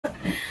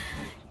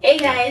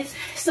guys,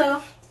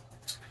 so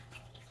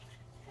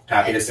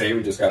happy to say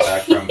we just got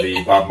back from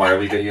the Bob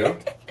Marley video,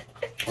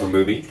 or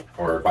movie,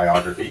 or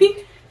biography.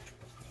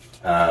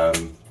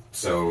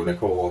 So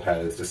Nicole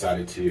has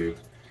decided to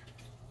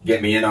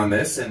get me in on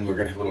this, and we're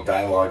going to have a little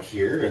dialogue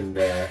here, and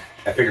I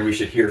figured we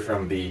should hear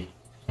from the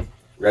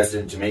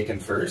resident Jamaican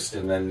first,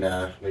 and then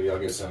maybe I'll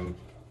give some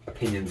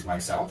opinions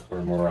myself,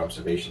 or more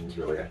observations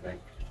really, I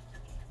think.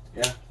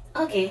 Yeah.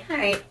 Okay,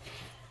 alright.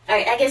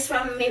 Alright, I guess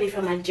maybe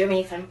from a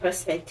Jamaican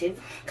perspective,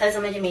 because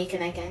I'm a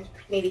Jamaican, I can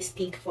maybe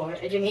speak for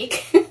a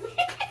Jamaican.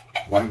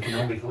 One can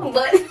only hope.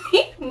 But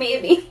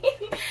maybe.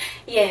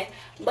 Yeah.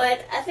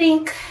 But I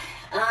think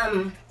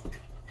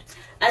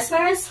as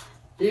far as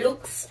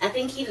looks, I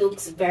think he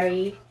looks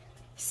very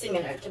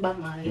similar to Bob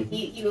Marley.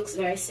 He looks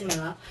very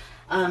similar.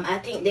 I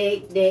think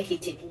they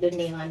hit it the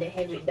nail on the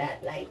head with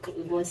that. Like,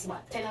 it was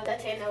what, 10 out of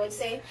 10, I would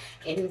say,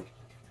 in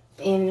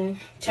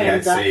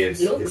terms of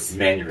looks. His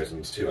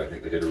mannerisms too. I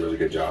think they did a really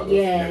good job of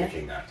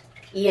mimicking that.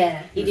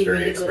 Yeah, he was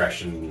very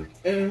expression,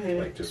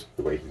 like just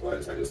the way he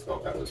was. I just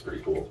thought that was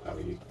pretty cool. How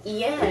he,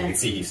 you can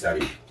see he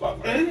studied Bob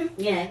Marley.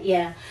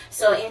 Yeah.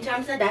 So in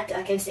terms of that,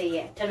 I can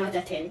say 10 out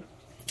of 10.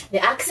 The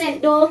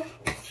accent though,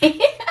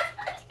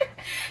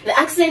 the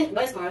accent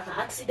was more of an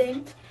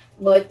accident,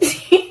 but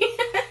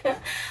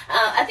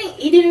I think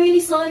he didn't really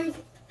sound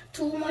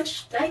too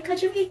much like a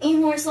Jamaican. He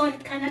more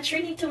sounded kind of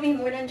Trini to me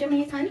more than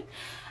Jamaican.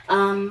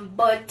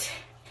 But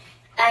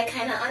I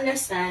kind of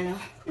understand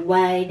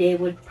why they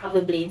would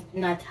probably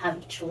not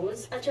have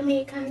chose a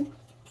Jamaican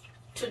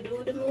to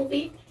do the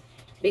movie,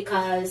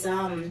 because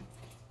I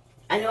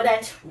know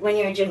that when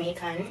you're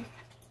Jamaican,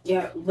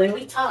 when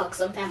we talk,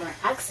 sometimes our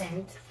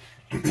accent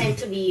tend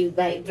to be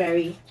like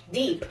very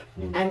deep,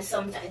 and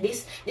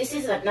sometimes this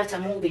is not a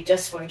movie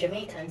just for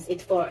Jamaicans.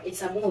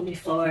 It's a movie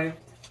for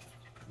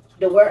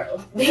the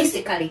world,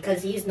 basically,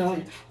 because he's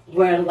known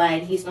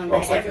worldwide. He's known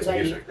by everybody.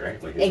 His music,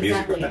 right? Like his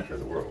music was meant for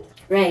the world.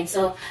 Right.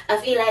 So I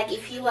feel like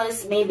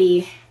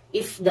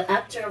if the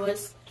actor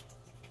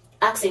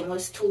accent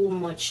was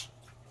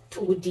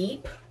too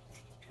deep,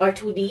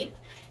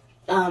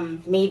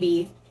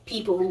 maybe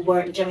people who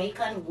weren't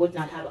Jamaican would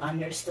not have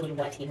understood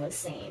what he was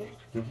saying.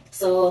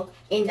 So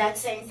in that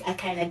sense, I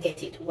kind of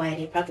get it why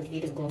they probably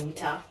didn't go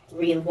with a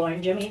real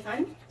born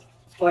Jamaican,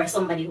 or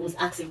somebody whose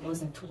accent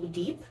wasn't too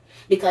deep,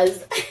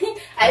 because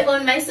I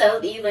found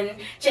myself even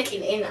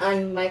checking in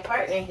on my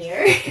partner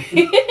here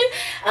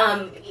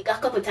a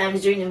couple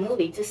times during the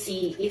movie to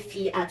see if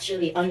he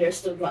actually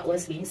understood what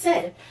was being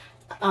said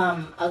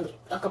a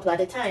couple of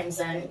the times,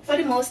 and for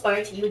the most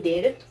part you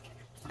did,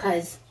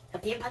 because a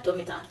paper told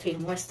me to talk to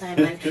him most time,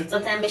 and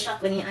sometimes I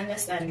shocked when he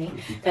understand me,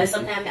 because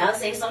sometimes I'll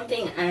say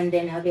something and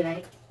then I'll be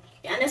like,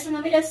 you understand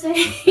what I just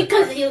say?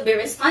 Because he'll be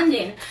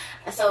responding.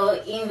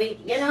 So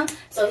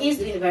so he's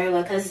doing very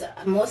well, because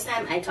most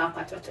time I talk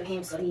to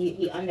him, so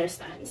he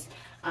understands.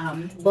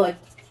 But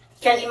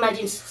can you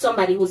imagine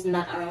somebody who's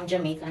not around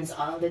Jamaicans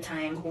all the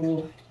time,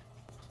 who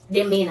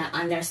they may not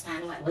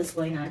understand what was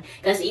going on?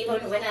 Because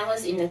even when I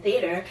was in the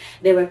theater,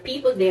 there were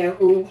people there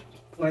who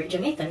were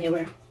Jamaican. There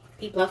were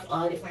people of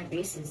all different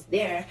races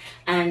there,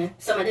 and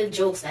some of the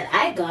jokes that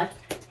I got,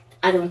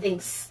 I don't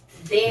think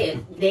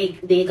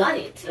they got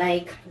it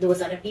like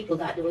those other people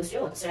got those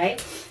jokes,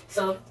 right?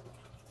 So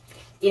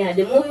yeah,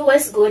 the movie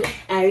was good.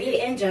 I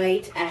really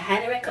enjoyed it. I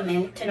highly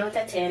recommend. 10 out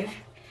of 10.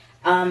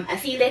 I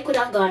feel they could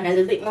have gone a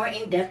little bit more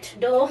in depth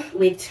though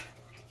with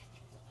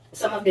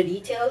some of the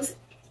details.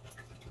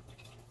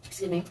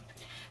 Excuse me.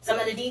 Some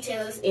of the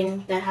details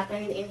that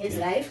happened in his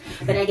life,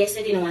 but I guess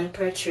they didn't want to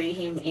portray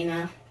him in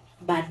a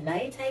bad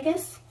light, I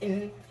guess,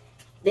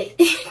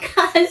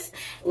 because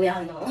we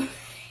all know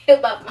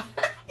about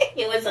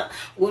he was a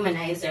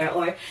womanizer,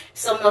 or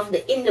some of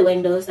the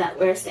innuendos that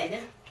were said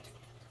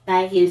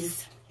by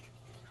his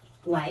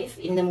wife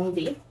in the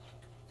movie,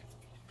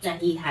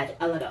 that he had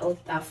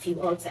a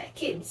few outside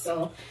kids.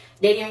 So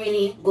they didn't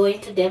really go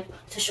into depth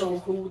to show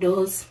who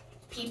those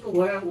people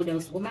were, who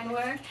those women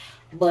were.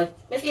 But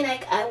I feel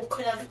like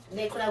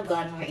they could have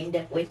gone more in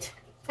depth with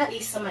at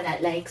least some of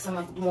that, like some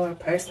of more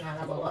personal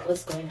about what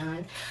was going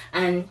on.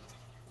 And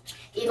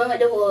even with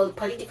the whole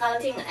political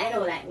thing, I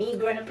know, like me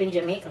growing up in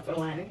Jamaica for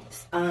one,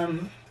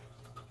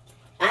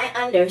 I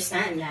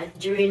understand that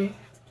during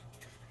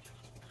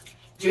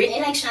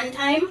election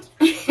time,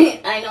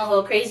 I know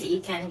how crazy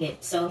it can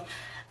get. So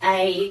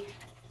I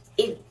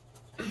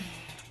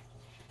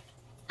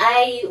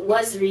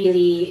was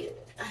really,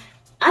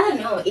 I don't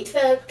know, it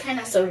felt kind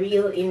of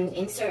surreal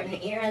in certain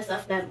areas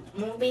of that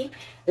movie.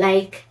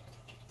 Like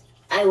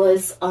I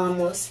was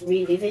almost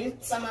reliving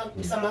some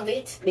of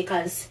it,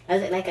 because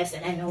like I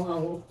said, I know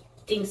how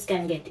things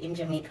can get in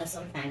Jamaica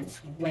sometimes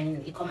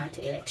when you come out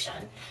to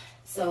election.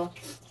 So,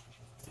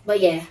 but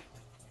yeah,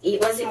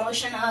 it was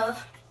emotional.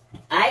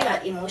 I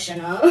got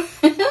emotional,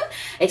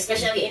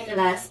 especially in the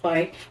last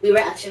part. We were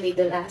actually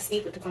the last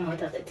people to come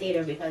out of the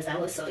theater because I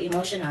was so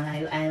emotional.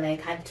 I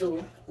like had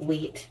to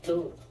wait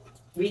to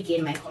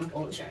regain my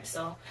composure.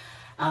 So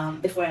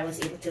before I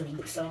was able to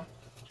leave. So,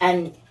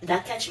 and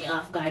that catch me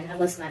off guard. I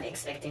was not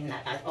expecting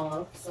that at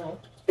all. So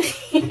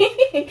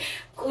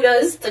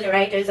kudos to the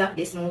writers of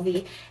this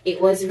movie.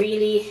 It was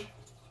really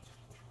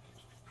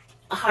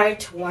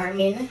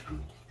heartwarming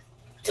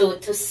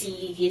to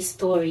see his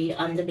story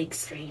on the big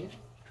screen.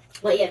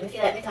 But yeah, I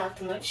feel like me talk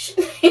too much.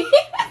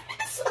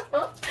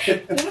 So,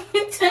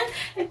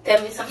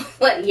 tell me some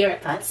what your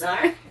thoughts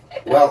are.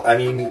 Well, I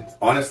mean,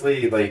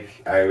 honestly, like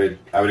I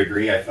would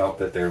agree. I felt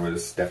that there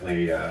was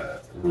definitely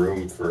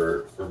room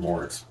for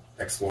more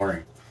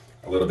exploring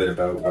a little bit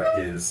about what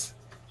his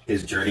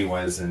journey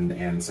was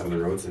and some of the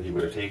roads that he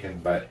would have taken.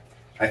 But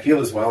I feel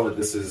as well that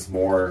this is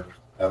more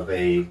of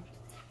a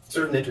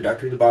sort of an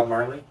introductory to Bob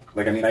Marley.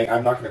 Like, I mean,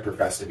 I'm not going to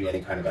profess to be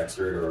any kind of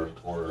expert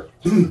or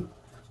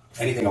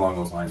anything along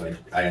those lines.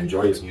 I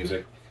enjoy his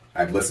music.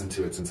 I've listened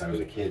to it since I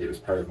was a kid. It was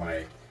part of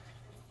my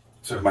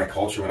sort of my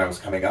culture when I was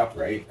coming up,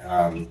 right?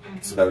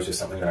 So that was just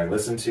something that I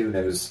listened to, and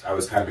I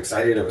was kind of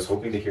excited. I was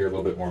hoping to hear a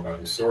little bit more about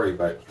his story,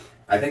 but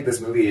I think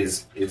this movie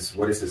is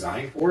what it's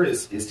designed for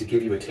is to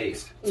give you a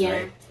taste,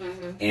 right?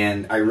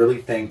 And I really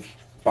think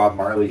Bob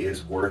Marley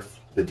is worth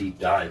the deep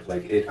dive.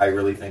 Like, I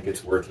really think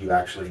it's worth you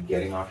actually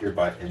getting off your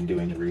butt and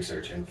doing the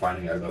research and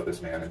finding out about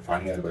this man and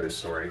finding out about his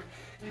story.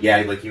 Yeah,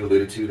 like you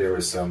alluded to, there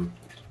was some,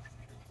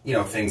 you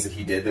know, things that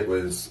he did that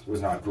was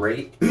not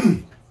great.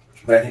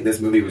 But I think this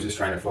movie was just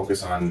trying to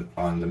focus on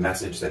the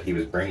message that he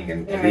was bringing,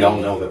 and we all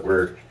know that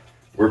we're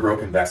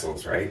broken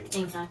vessels, right?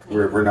 Exactly.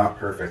 We're not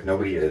perfect.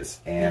 Nobody is.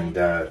 And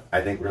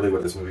I think really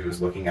what this movie was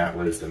looking at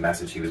was the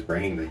message he was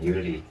bringing, the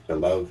unity, the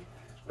love,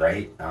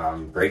 right?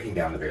 Breaking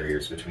down the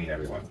barriers between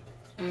everyone,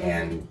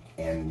 and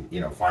you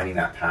know, finding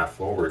that path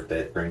forward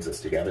that brings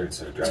us together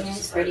instead of drives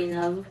us apart.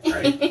 Love.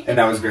 Right? And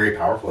that was very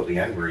powerful at the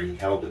end, where he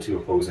held the two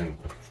opposing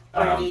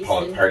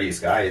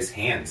parties guys'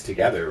 hands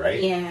together, right?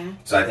 Yeah.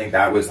 So I think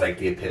that was like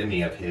the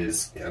epitome of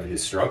his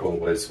struggle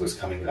was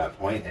coming to that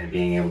point and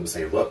being able to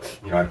say, look,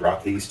 you know, I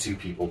brought these two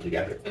people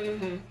together,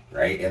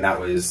 right? And that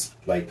was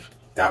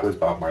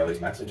Bob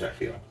Marley's message, I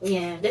feel.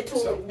 Yeah, the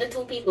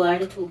two people are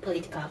the two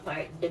political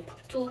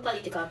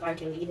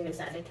party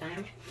leaders at the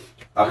time.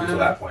 Up until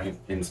that point,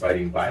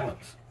 inciting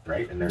violence,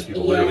 right? And there's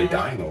people literally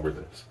dying over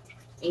this.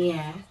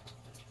 Yeah,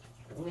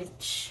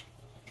 which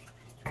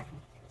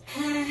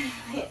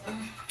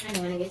I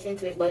don't want to get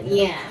into it, but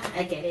yeah,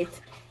 I get it.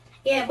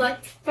 Yeah,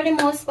 but for the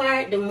most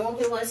part, the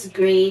movie was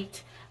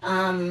great.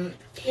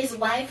 His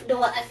wife,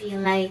 though, I feel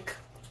like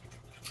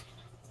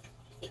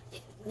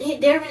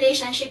their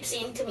relationship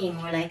seemed to me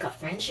more like a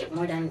friendship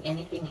more than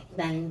anything.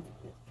 Than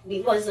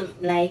it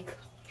wasn't like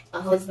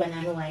a husband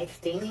and wife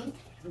thing.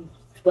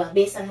 Well,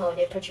 based on how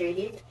they portrayed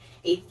it,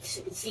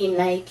 it seemed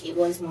like it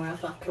was more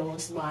of a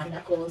close bond,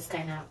 a close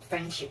kind of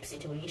friendship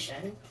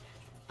situation.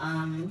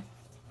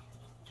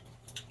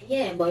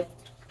 Yeah, but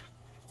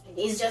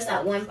it's just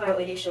that one part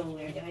where they show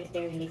where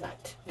they really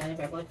got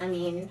whatever. But I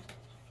mean,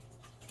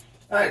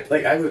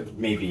 I would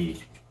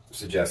maybe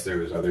suggest there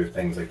was other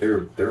things, like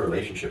their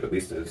relationship, at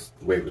least as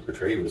the way it was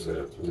portrayed, was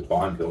a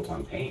bond built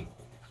on pain.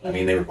 I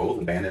mean, they were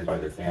both abandoned by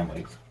their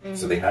families,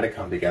 so they had to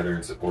come together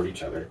and support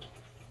each other.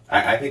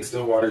 I think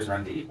still waters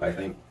run deep. I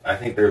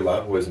think their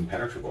love was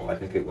impenetrable. I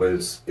think it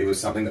was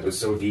something that was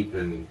so deep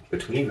in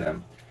between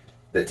them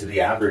that to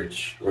the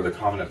average or the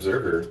common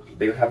observer,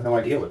 they would have no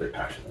idea what their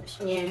passion is.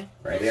 Yeah.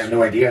 Right? They have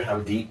no idea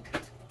how deep,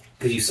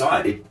 because you saw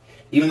it.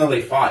 Even though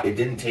they fought, it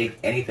didn't take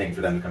anything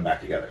for them to come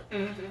back together.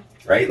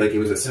 Right? Like, it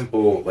was a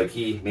simple, like,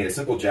 he made a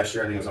simple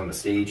gesture. I think it was on the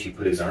stage. He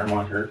put his arm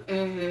on her.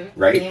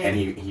 Right? Yeah. And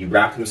he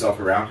wrapped himself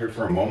around her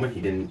for a moment.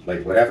 He didn't,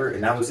 like, whatever.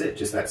 And that was it.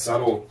 Just that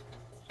subtle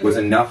was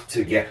enough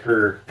to get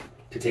her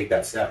to take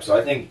that step. So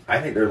I think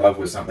their love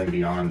was something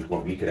beyond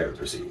what we could ever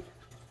perceive.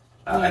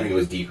 I think it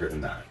was deeper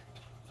than that.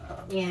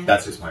 Yeah.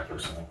 That's just my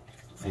personal,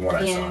 from what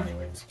I saw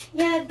anyways.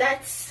 Yeah,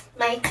 that's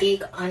my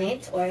take on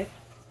it. Or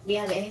do you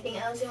have anything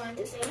else you want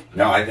to say?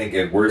 No, I think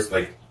at worst,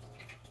 like,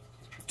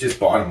 just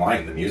bottom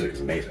line, the music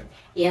is amazing.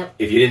 Yep.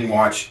 If you didn't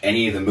watch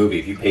any of the movie,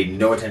 if you paid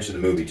no attention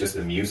to the movie, just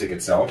the music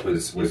itself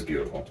was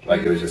beautiful.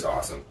 Like, it was just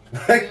awesome.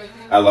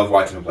 I love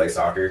watching him play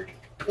soccer.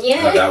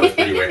 Yeah. That was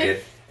pretty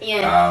wicked.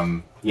 Yeah.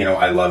 You know,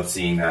 I love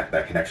seeing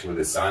that connection with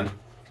his son.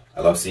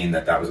 I love seeing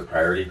that was a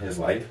priority in his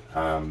life.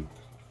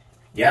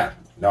 Yeah.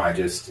 No,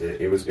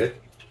 it was good.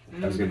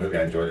 That was a good movie.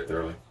 I enjoyed it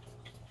thoroughly.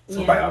 It's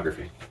a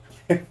biography.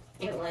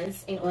 It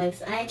was.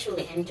 I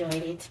actually enjoyed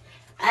it.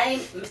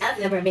 I've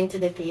never been to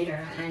the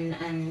theater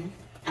and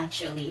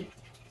actually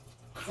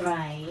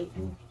cried.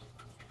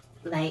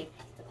 Like,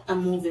 a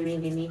movie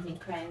really made me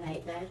cry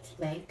like that.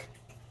 Like,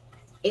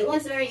 it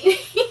was very...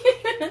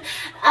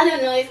 I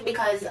don't know if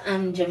because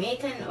I'm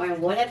Jamaican or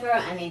whatever,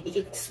 and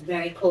it's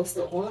very close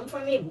to home for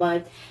me,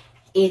 but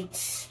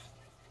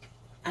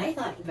I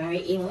got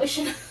very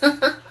emotional.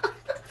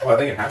 Well, I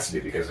think it has to be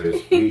because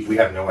we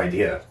have no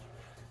idea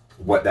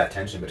what that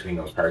tension between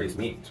those parties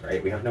means,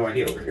 right? We have no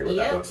idea over here what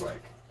that looks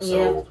like.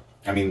 So,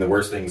 I mean, the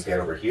worst things get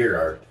over here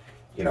are,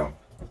 you know,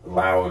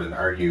 loud and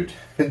argued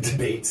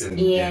debates and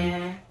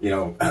you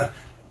know,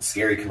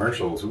 scary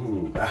commercials.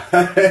 Ooh,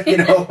 you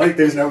know, like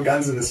there's no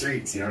guns in the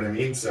streets. You know what I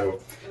mean? So,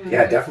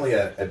 yeah, definitely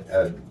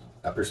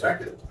a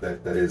perspective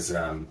that is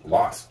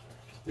lost,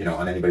 you know,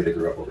 on anybody that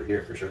grew up over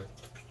here for sure.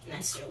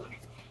 That's true.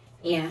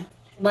 Yeah.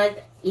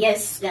 But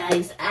yes,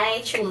 guys,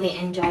 I truly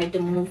enjoyed the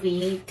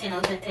movie. 10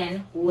 out of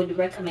 10 would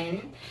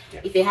recommend.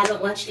 Yeah. If you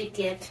haven't watched it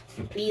yet,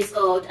 please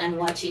go out and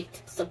watch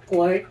it.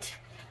 Support.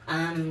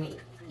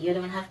 You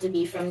don't have to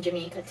be from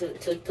Jamaica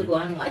to go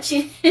and watch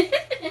it.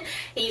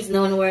 He's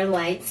known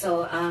worldwide,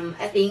 so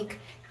I think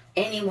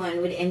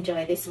anyone would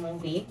enjoy this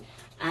movie.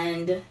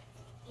 And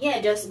yeah,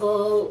 just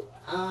go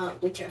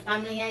with your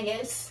family, I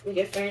guess, with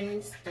your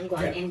friends, and go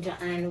and enjoy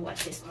and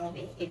watch this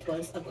movie. It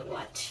was a good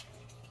watch.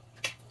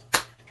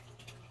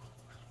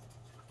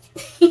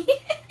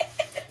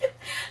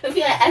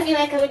 I feel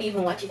like I would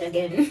even watch it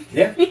again.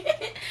 Yeah.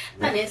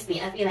 Honestly,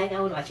 I feel like I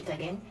would watch it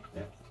again.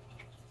 Yeah.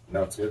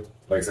 No, it's good.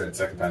 Like I said,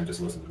 second time,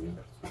 just listen to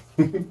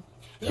music.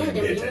 Yeah,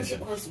 the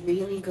music was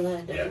really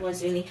good. Yeah. It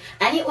was really,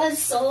 and it was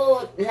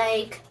so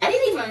like I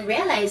didn't even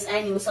realize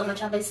I knew so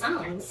much of his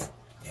songs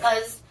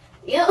because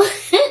you know,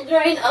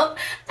 growing up,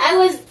 I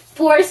was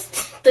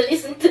forced to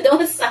listen to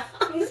those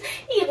songs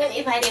even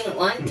if I didn't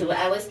want to.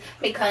 I was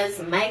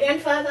because my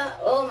grandfather.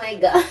 Oh my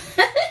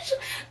gosh,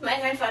 my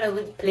grandfather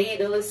would play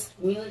those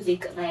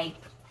music like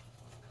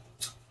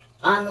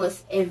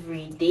almost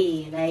every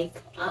day.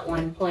 Like at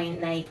one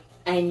point, like.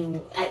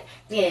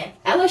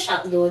 I was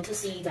shocked though to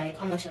see like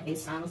how much of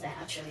his songs I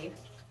actually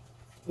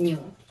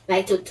knew.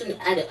 Like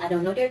I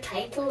don't know their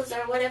titles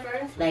or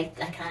whatever. Like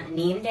I can't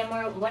name them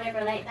or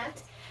whatever like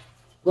that.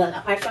 Well,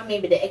 apart from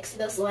maybe the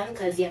Exodus one,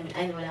 cause yeah,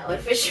 I know that one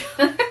for sure.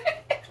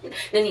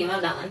 The name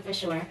of that one for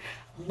sure.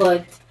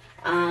 But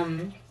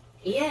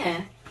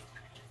yeah,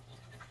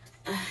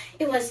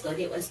 it was good.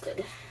 It was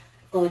good.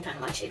 Go out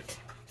and watch it.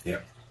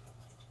 Yep.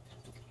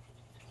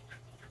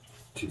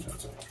 2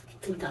 thumbs up.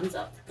 2 thumbs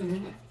up.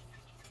 Mm-hmm.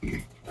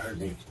 Pardon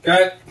me.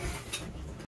 Cut.